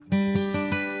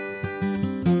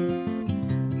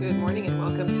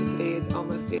welcome to today's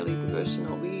Almost Daily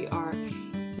Devotional. We are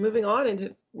moving on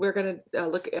into, we're going to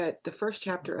look at the first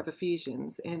chapter of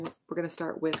Ephesians, and we're going to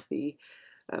start with the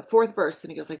fourth verse,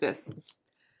 and it goes like this.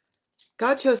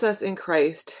 God chose us in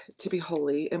Christ to be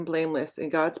holy and blameless in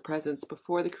God's presence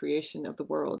before the creation of the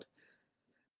world.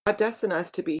 God destined us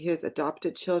to be his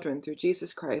adopted children through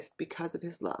Jesus Christ because of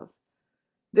his love.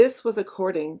 This was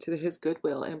according to his good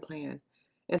will and plan,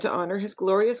 and to honor his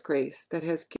glorious grace that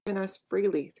has given us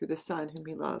freely through the Son whom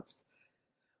he loves.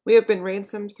 We have been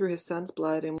ransomed through his Son's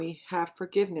blood, and we have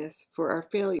forgiveness for our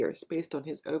failures based on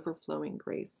his overflowing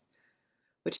grace,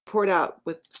 which he poured out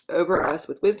over us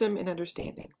with wisdom and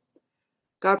understanding.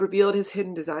 God revealed his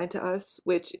hidden design to us,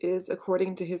 which is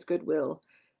according to his good will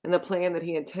and the plan that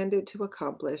he intended to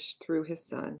accomplish through his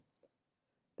Son.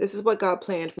 This is what God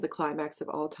planned for the climax of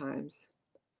all times,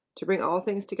 to bring all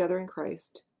things together in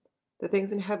Christ, the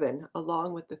things in heaven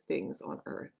along with the things on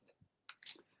earth.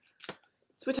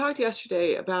 So we talked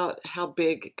yesterday about how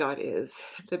big God is,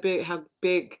 how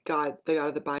big God, the God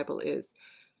of the Bible is.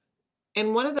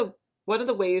 And one of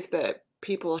the ways that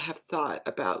people have thought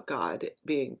about God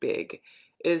being big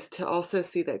is to also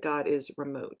see that God is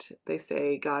remote. They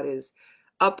say God is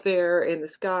up there in the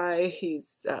sky.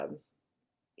 He's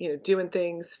doing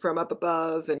things from up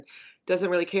above and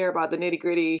doesn't really care about the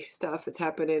nitty-gritty stuff that's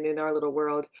happening in our little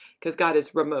world because God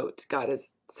is remote. God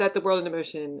has set the world into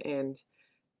motion, and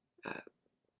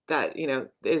that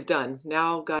is done.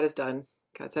 Now God is done.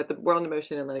 God set the world into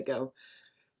motion and let it go.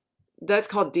 That's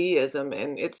called deism,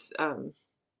 and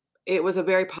it was a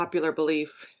very popular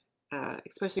belief,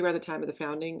 especially around the time of the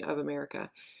founding of America,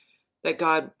 that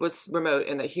God was remote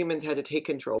and that humans had to take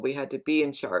control. We had to be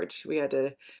in charge. We had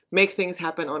to make things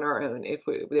happen on our own if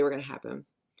they were going to happen.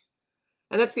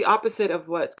 And that's the opposite of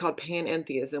what's called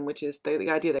panentheism, which is the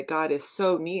idea that God is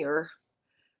so near,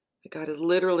 that God is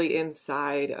literally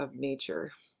inside of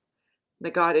nature,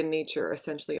 that God and nature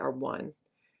essentially are one.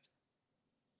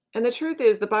 And the truth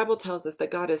is, the Bible tells us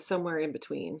that God is somewhere in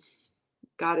between.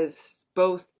 God is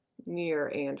both near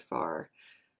and far,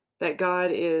 that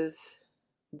God is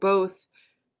both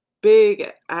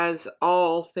big as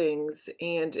all things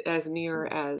and as near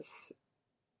as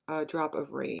a drop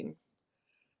of rain,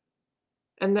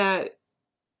 and that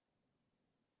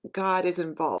God is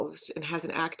involved and has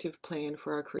an active plan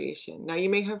for our creation. Now,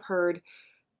 you may have heard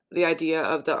the idea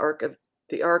of the arc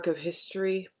of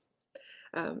history.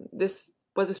 This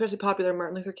was especially popular.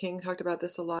 Martin Luther King talked about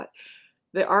this a lot.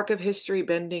 The arc of history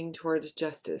bending towards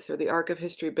justice, or the arc of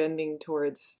history bending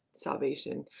towards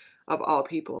salvation of all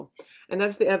people. And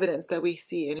that's the evidence that we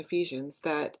see in Ephesians,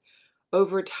 that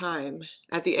over time,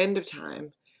 at the end of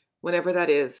time, whenever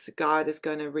that is, God is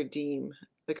going to redeem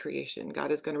the creation.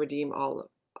 God is going to redeem all of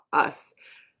us.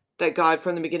 That God,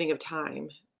 from the beginning of time,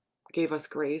 gave us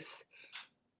grace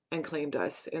and claimed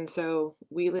us. And so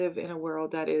we live in a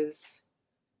world that is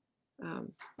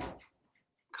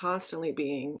constantly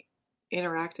being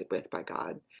interacted with by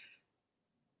God,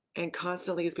 and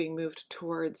constantly is being moved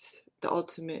towards the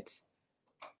ultimate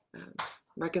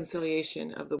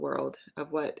reconciliation of the world,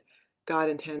 of what God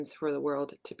intends for the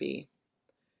world to be.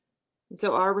 And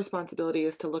so our responsibility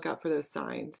is to look out for those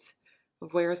signs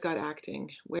of where is God acting,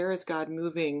 where is God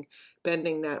moving,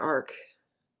 bending that arc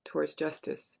towards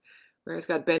justice, where is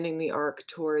God bending the arc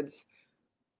towards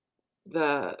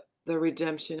the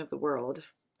redemption of the world,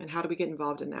 and how do we get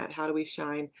involved in that? How do we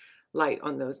shine light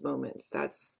on those moments?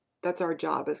 That's our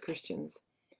job as Christians,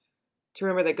 to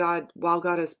remember that God, while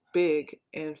God is big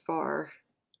and far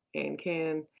and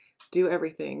can do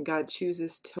everything, God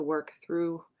chooses to work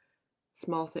through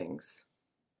small things,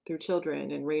 through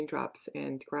children and raindrops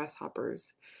and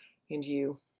grasshoppers and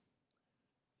you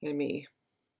and me.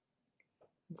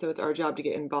 And so it's our job to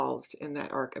get involved in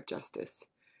that arc of justice.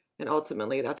 And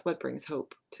ultimately, that's what brings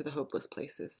hope to the hopeless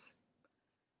places.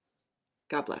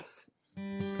 God bless.